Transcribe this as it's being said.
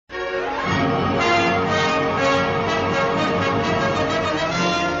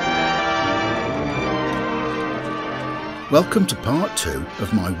Welcome to part 2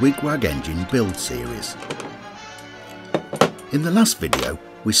 of my Wig-Wag engine build series. In the last video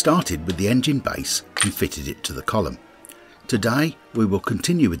we started with the engine base and fitted it to the column. Today we will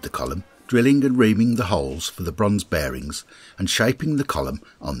continue with the column, drilling and reaming the holes for the bronze bearings and shaping the column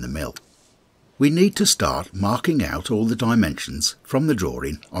on the mill. We need to start marking out all the dimensions from the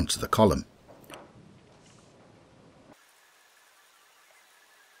drawing onto the column.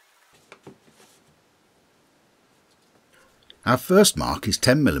 Our first mark is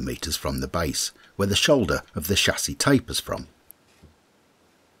 10mm from the base, where the shoulder of the chassis tapers from.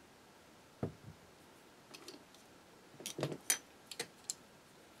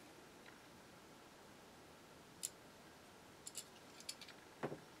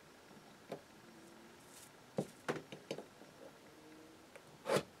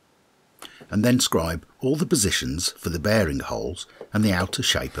 And then scribe all the positions for the bearing holes and the outer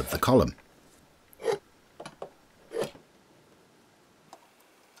shape of the column.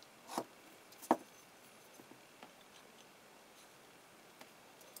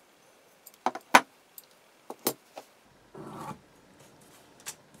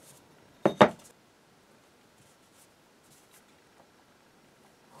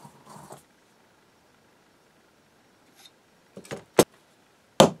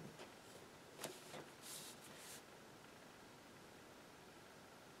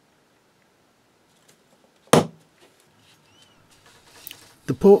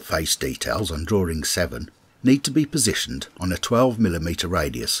 The port face details on drawing 7 need to be positioned on a 12mm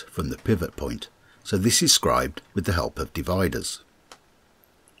radius from the pivot point, so this is scribed with the help of dividers.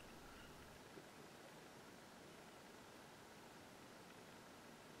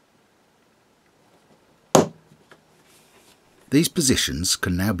 These positions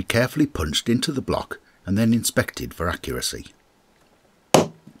can now be carefully punched into the block and then inspected for accuracy.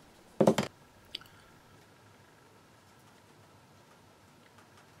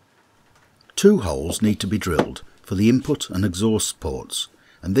 Two holes need to be drilled for the input and exhaust ports,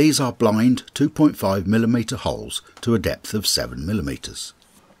 and these are blind 2.5mm holes to a depth of 7mm.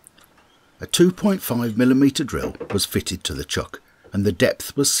 A 2.5mm drill was fitted to the chuck and the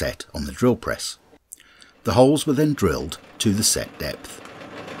depth was set on the drill press. The holes were then drilled to the set depth.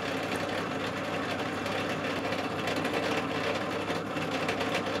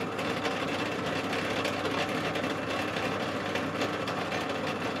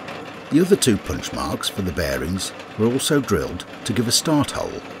 The other two punch marks for the bearings were also drilled to give a start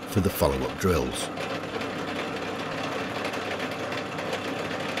hole for the follow-up drills.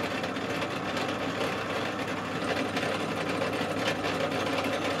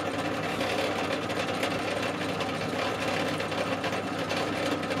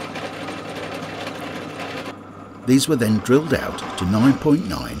 These were then drilled out to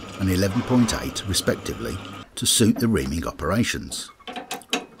 9.9 and 11.8 respectively to suit the reaming operations.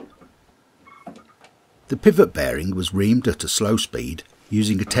 The pivot bearing was reamed at a slow speed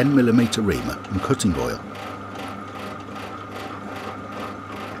using a 10mm reamer and cutting oil.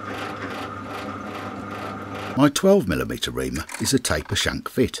 My 12mm reamer is a taper shank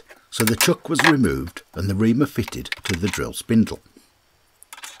fit, so the chuck was removed and the reamer fitted to the drill spindle.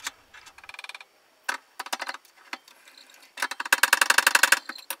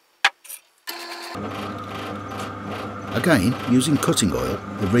 Again, using cutting oil,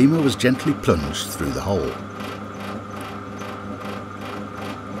 the reamer was gently plunged through the hole.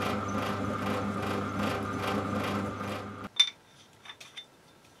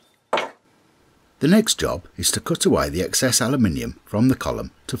 The next job is to cut away the excess aluminium from the column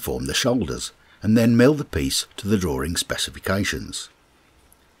to form the shoulders, and then mill the piece to the drawing specifications.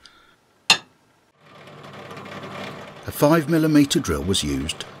 A 5mm drill was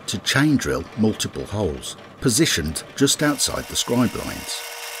used to chain drill multiple holes, positioned just outside the scribe lines.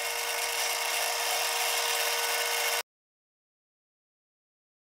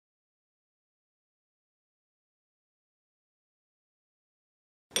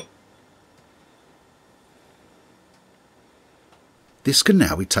 This can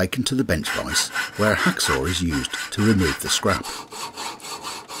now be taken to the bench vise, where a hacksaw is used to remove the scrap.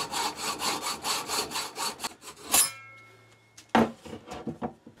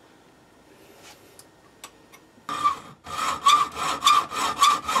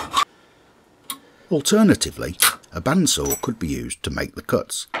 Alternatively, a bandsaw could be used to make the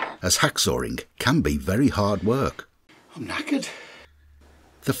cuts, as hacksawing can be very hard work. I'm knackered.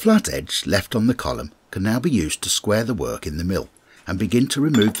 The flat edge left on the column can now be used to square the work in the mill and begin to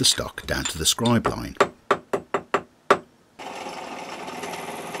remove the stock down to the scribe line.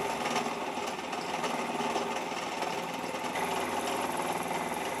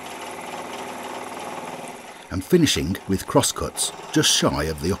 and finishing with crosscuts just shy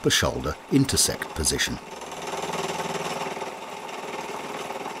of the upper shoulder intersect position.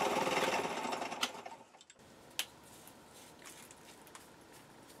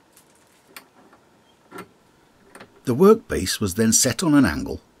 The workpiece was then set on an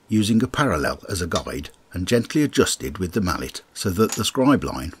angle using a parallel as a guide and gently adjusted with the mallet so that the scribe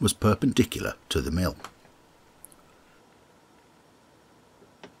line was perpendicular to the mill.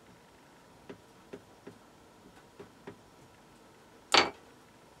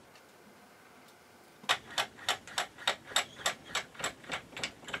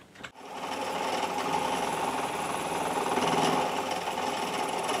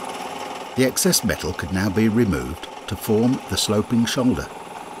 The excess metal could now be removed to form the sloping shoulder,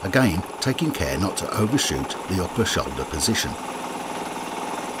 again taking care not to overshoot the upper shoulder position.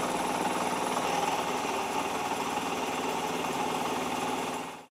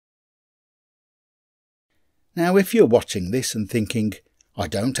 Now if you're watching this and thinking, I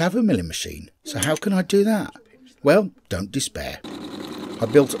don't have a milling machine, so how can I do that? Well, don't despair. I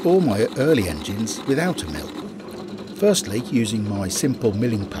built all my early engines without a mill. Firstly, using my simple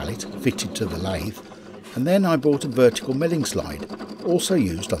milling pallet fitted to the lathe, and then I bought a vertical milling slide, also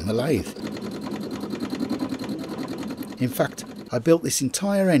used on the lathe. In fact, I built this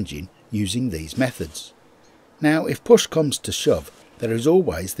entire engine using these methods. Now, if push comes to shove, there is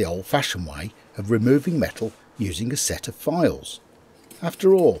always the old-fashioned way of removing metal using a set of files.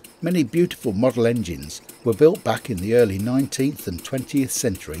 After all, many beautiful model engines were built back in the early 19th and 20th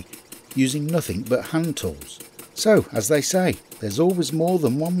century using nothing but hand tools. So, as they say, there's always more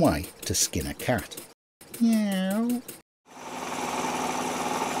than one way to skin a cat. Meow.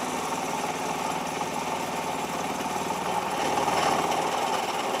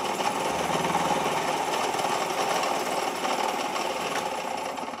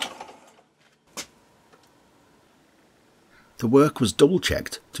 The work was double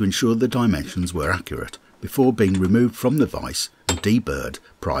checked to ensure the dimensions were accurate before being removed from the vise and deburred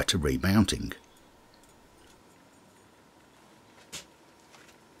prior to remounting.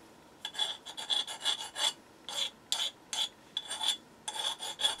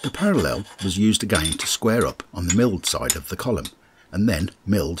 The parallel was used again to square up on the milled side of the column, and then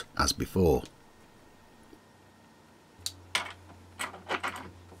milled as before.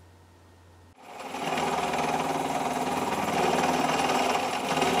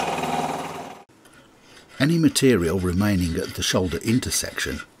 Any material remaining at the shoulder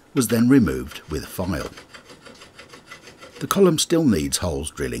intersection was then removed with a file. The column still needs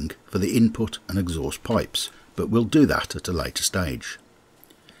holes drilling for the input and exhaust pipes, but we'll do that at a later stage.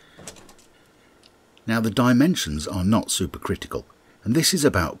 Now the dimensions are not supercritical, and this is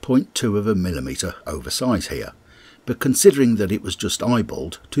about 0.2 of a millimetre oversize here, but considering that it was just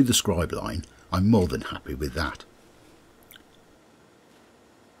eyeballed to the scribe line, I'm more than happy with that.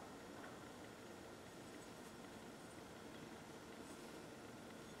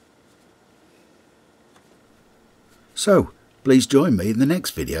 So, please join me in the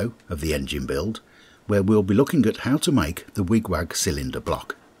next video of the engine build, where we'll be looking at how to make the Wig-Wag cylinder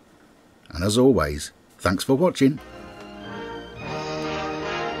block. And as always, thanks for watching.